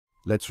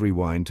Let's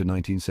rewind to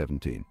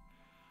 1917.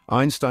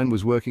 Einstein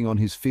was working on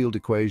his field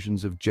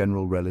equations of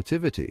general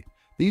relativity.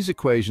 These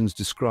equations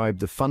describe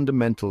the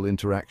fundamental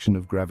interaction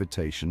of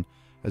gravitation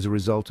as a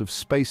result of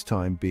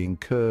space-time being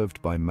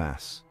curved by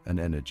mass and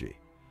energy.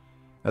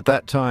 At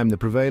that time, the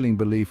prevailing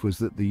belief was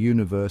that the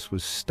universe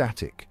was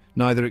static,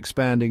 neither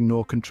expanding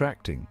nor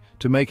contracting.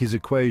 To make his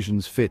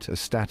equations fit a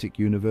static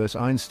universe,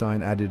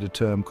 Einstein added a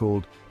term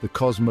called the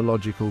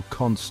cosmological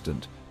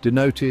constant,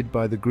 denoted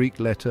by the Greek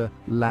letter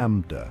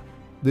lambda.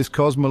 This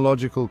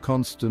cosmological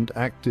constant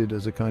acted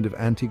as a kind of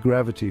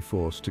anti-gravity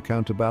force to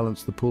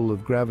counterbalance the pull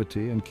of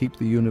gravity and keep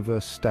the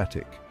universe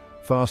static.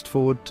 Fast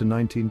forward to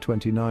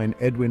 1929,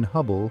 Edwin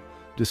Hubble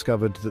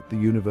discovered that the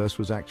universe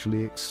was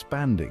actually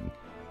expanding.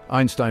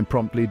 Einstein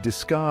promptly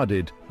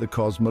discarded the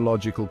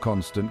cosmological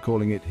constant,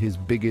 calling it his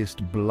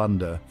biggest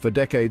blunder. For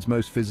decades,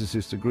 most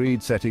physicists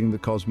agreed, setting the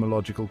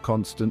cosmological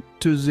constant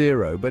to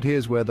zero. But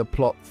here's where the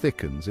plot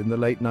thickens. In the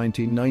late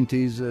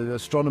 1990s,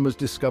 astronomers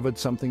discovered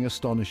something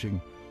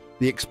astonishing.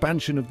 The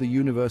expansion of the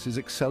universe is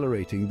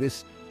accelerating.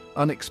 This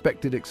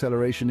unexpected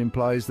acceleration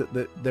implies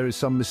that there is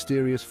some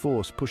mysterious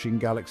force pushing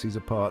galaxies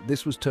apart.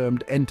 This was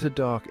termed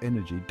enter-dark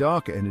energy.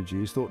 Dark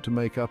energy is thought to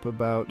make up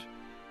about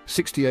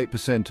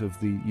 68% of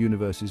the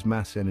universe's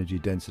mass energy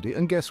density.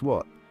 And guess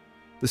what?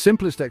 The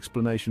simplest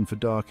explanation for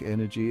dark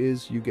energy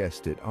is, you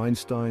guessed it,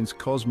 Einstein's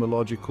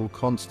cosmological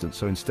constant.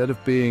 So instead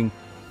of being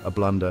a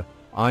blunder,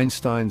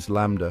 Einstein's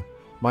lambda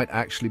might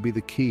actually be the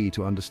key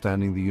to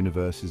understanding the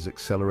universe's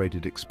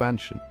accelerated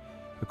expansion.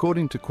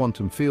 According to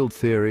quantum field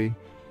theory,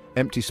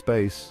 empty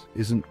space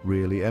isn't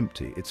really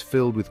empty. It's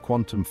filled with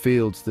quantum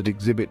fields that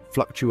exhibit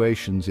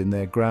fluctuations in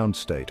their ground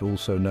state,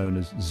 also known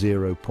as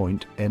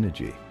zero-point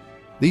energy.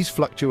 These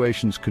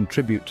fluctuations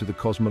contribute to the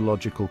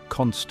cosmological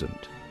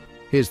constant.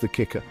 Here's the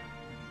kicker.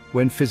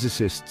 When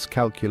physicists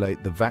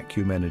calculate the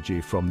vacuum energy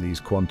from these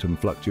quantum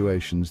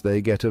fluctuations, they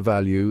get a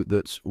value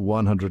that's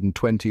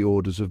 120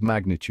 orders of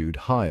magnitude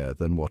higher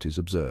than what is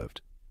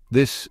observed.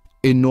 This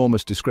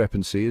enormous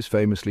discrepancy is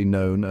famously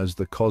known as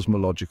the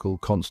cosmological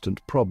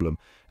constant problem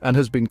and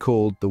has been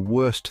called the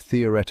worst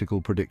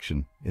theoretical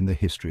prediction in the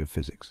history of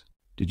physics.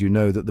 Did you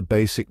know that the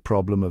basic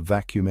problem of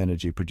vacuum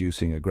energy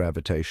producing a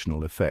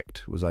gravitational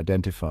effect was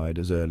identified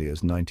as early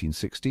as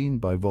 1916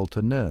 by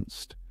Walter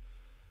Nernst?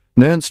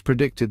 Nernst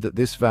predicted that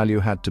this value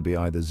had to be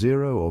either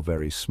zero or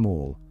very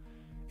small.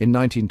 In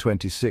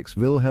 1926,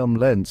 Wilhelm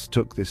Lenz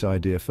took this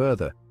idea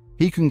further.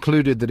 He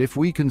concluded that if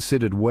we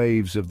considered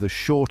waves of the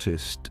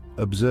shortest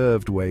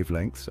observed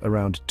wavelengths,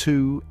 around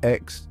 2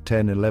 ×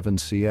 10^11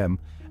 cm,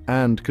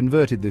 and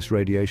converted this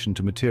radiation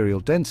to material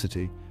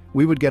density,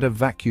 we would get a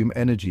vacuum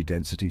energy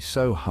density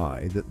so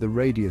high that the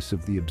radius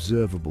of the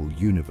observable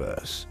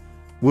universe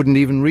wouldn't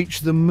even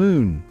reach the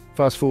moon.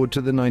 Fast forward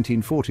to the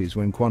 1940s,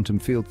 when quantum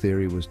field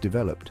theory was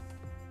developed.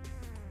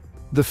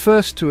 The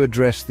first to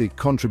address the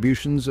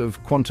contributions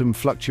of quantum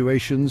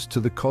fluctuations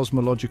to the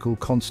cosmological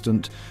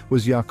constant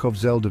was Yakov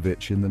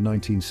Zeldovich in the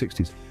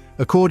 1960s.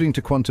 According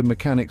to quantum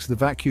mechanics, the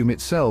vacuum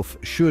itself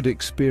should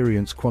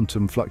experience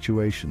quantum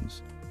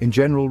fluctuations. In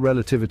general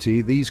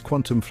relativity, these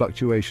quantum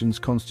fluctuations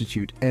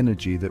constitute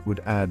energy that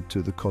would add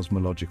to the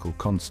cosmological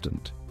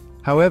constant.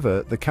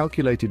 However, the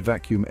calculated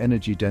vacuum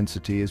energy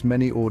density is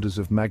many orders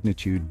of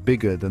magnitude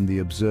bigger than the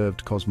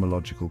observed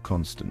cosmological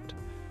constant.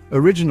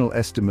 Original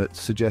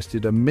estimates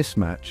suggested a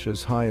mismatch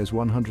as high as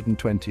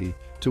 120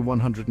 to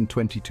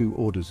 122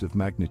 orders of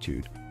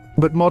magnitude.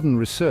 But modern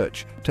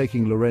research,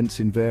 taking Lorentz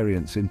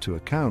invariance into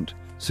account,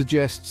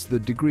 suggests the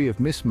degree of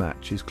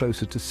mismatch is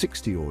closer to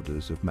 60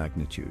 orders of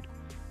magnitude.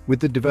 With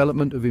the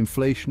development of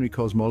inflationary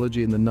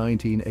cosmology in the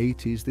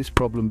 1980s, this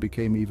problem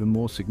became even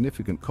more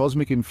significant.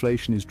 Cosmic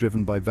inflation is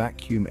driven by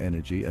vacuum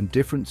energy, and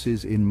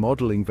differences in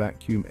modeling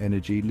vacuum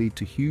energy lead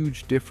to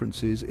huge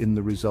differences in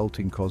the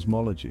resulting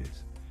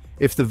cosmologies.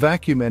 If the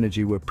vacuum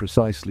energy were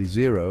precisely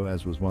zero,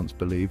 as was once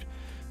believed,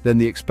 then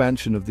the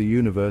expansion of the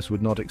universe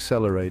would not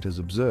accelerate as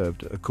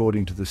observed,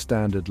 according to the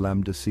standard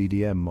lambda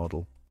CDM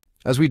model.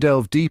 As we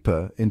delve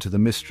deeper into the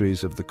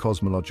mysteries of the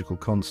cosmological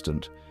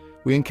constant,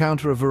 we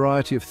encounter a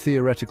variety of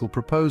theoretical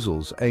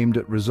proposals aimed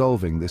at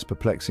resolving this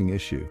perplexing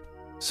issue.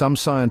 Some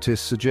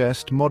scientists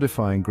suggest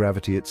modifying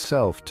gravity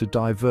itself to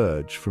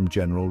diverge from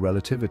general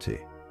relativity.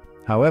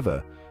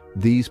 However,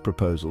 these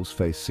proposals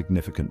face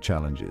significant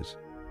challenges.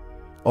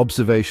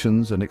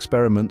 Observations and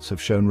experiments have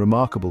shown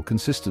remarkable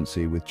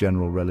consistency with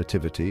general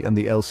relativity and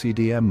the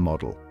LCDM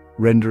model,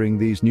 rendering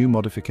these new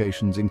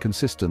modifications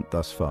inconsistent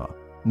thus far.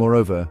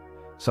 Moreover,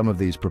 some of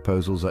these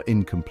proposals are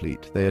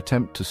incomplete. They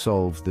attempt to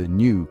solve the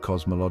new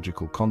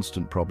cosmological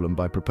constant problem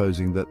by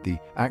proposing that the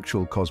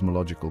actual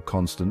cosmological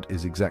constant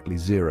is exactly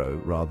zero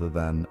rather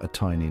than a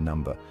tiny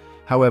number.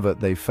 However,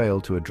 they fail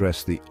to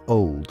address the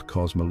old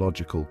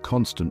cosmological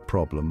constant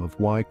problem of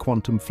why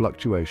quantum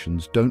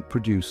fluctuations don't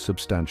produce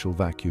substantial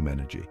vacuum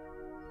energy.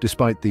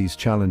 Despite these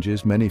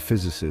challenges, many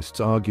physicists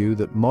argue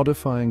that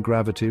modifying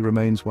gravity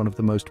remains one of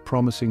the most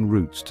promising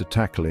routes to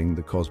tackling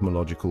the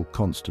cosmological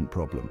constant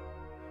problem.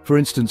 For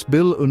instance,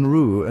 Bill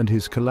Unruh and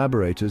his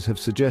collaborators have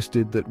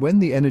suggested that when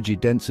the energy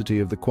density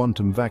of the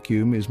quantum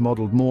vacuum is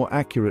modeled more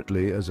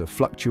accurately as a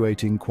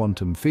fluctuating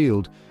quantum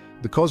field,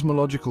 the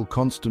cosmological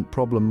constant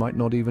problem might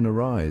not even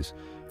arise.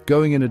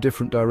 Going in a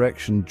different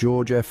direction,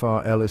 George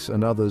F.R. Ellis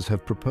and others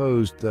have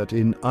proposed that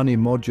in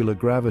unimodular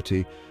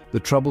gravity, the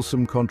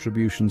troublesome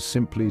contributions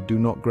simply do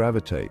not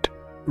gravitate.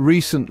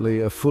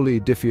 Recently, a fully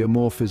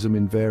diffeomorphism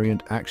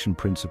invariant action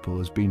principle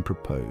has been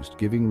proposed,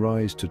 giving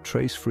rise to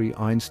trace-free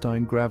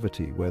Einstein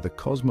gravity, where the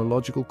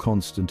cosmological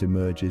constant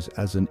emerges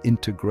as an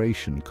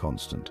integration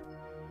constant.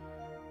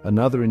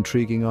 Another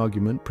intriguing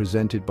argument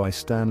presented by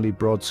Stanley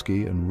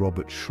Brodsky and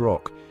Robert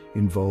Schrock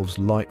involves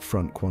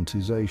light-front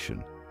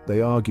quantization.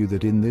 They argue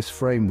that in this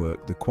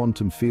framework, the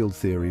quantum field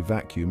theory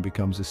vacuum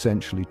becomes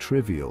essentially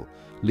trivial,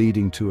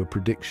 leading to a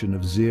prediction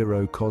of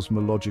zero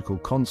cosmological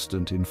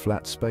constant in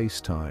flat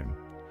space-time.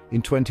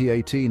 In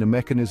 2018, a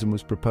mechanism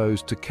was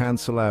proposed to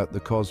cancel out the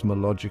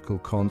cosmological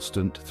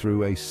constant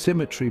through a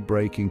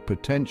symmetry-breaking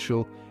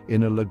potential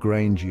in a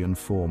Lagrangian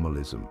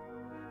formalism.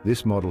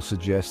 This model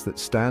suggests that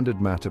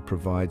standard matter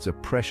provides a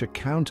pressure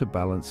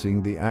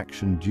counterbalancing the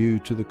action due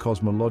to the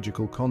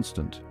cosmological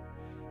constant.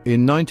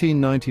 In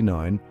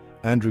 1999,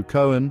 Andrew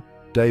Cohen,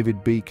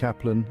 David B.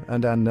 Kaplan,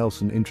 and Ann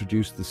Nelson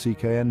introduced the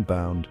CKN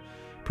bound,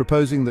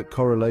 proposing that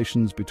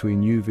correlations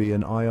between UV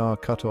and IR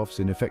cutoffs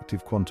in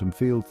effective quantum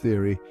field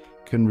theory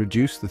can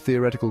reduce the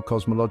theoretical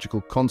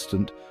cosmological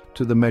constant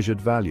to the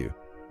measured value.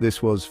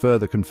 This was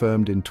further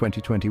confirmed in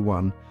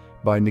 2021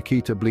 by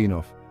Nikita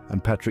Blinov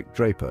and Patrick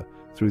Draper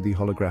through the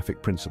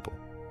holographic principle.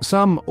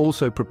 Some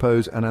also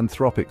propose an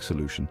anthropic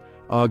solution,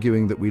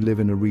 arguing that we live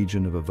in a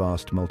region of a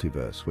vast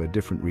multiverse where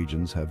different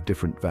regions have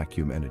different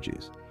vacuum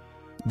energies.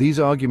 These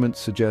arguments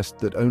suggest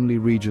that only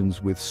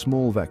regions with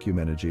small vacuum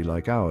energy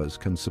like ours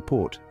can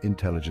support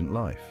intelligent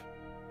life.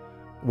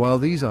 While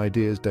these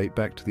ideas date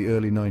back to the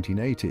early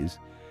 1980s,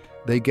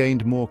 they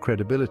gained more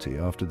credibility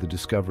after the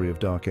discovery of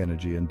dark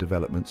energy and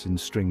developments in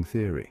string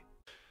theory.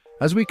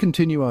 As we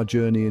continue our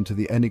journey into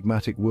the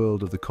enigmatic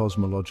world of the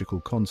cosmological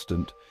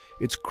constant,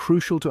 it's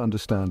crucial to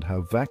understand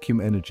how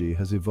vacuum energy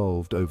has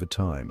evolved over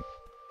time.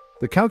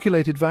 The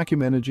calculated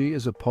vacuum energy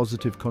is a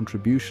positive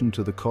contribution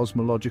to the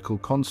cosmological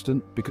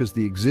constant because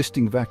the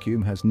existing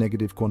vacuum has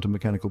negative quantum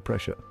mechanical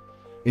pressure.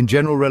 In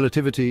general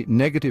relativity,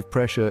 negative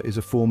pressure is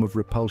a form of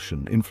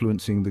repulsion,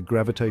 influencing the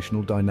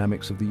gravitational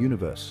dynamics of the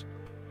universe.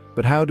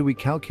 But how do we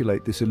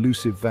calculate this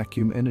elusive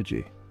vacuum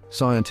energy?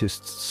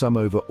 Scientists sum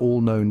over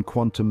all known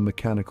quantum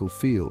mechanical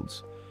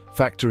fields,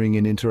 factoring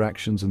in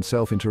interactions and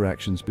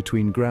self-interactions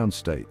between ground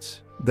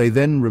states. They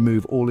then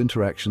remove all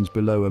interactions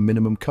below a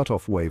minimum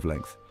cutoff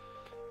wavelength.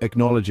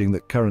 Acknowledging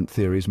that current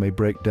theories may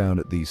break down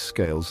at these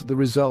scales, the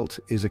result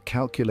is a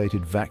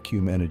calculated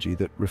vacuum energy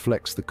that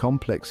reflects the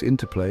complex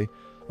interplay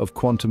of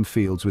quantum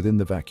fields within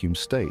the vacuum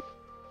state.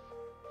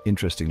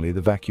 Interestingly,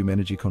 the vacuum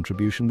energy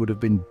contribution would have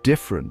been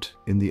different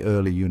in the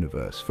early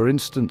universe. For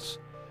instance,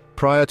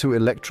 prior to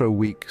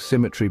electroweak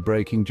symmetry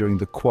breaking during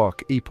the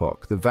quark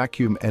epoch, the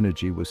vacuum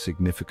energy was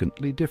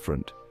significantly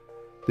different.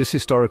 This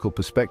historical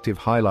perspective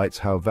highlights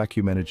how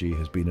vacuum energy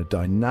has been a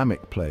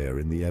dynamic player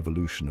in the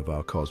evolution of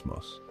our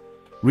cosmos.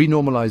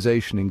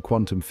 Renormalization in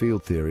quantum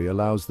field theory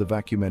allows the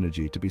vacuum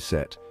energy to be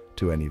set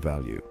to any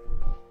value.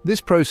 This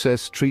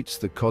process treats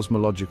the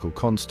cosmological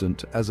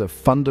constant as a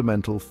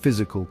fundamental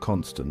physical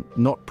constant,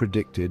 not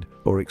predicted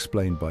or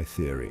explained by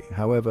theory.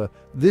 However,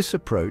 this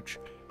approach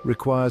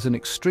requires an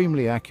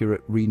extremely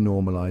accurate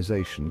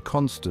renormalization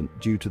constant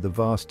due to the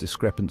vast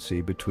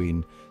discrepancy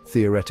between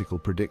theoretical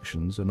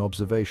predictions and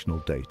observational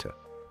data.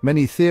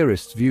 Many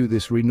theorists view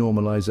this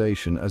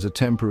renormalization as a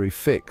temporary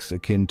fix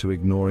akin to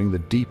ignoring the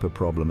deeper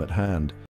problem at hand.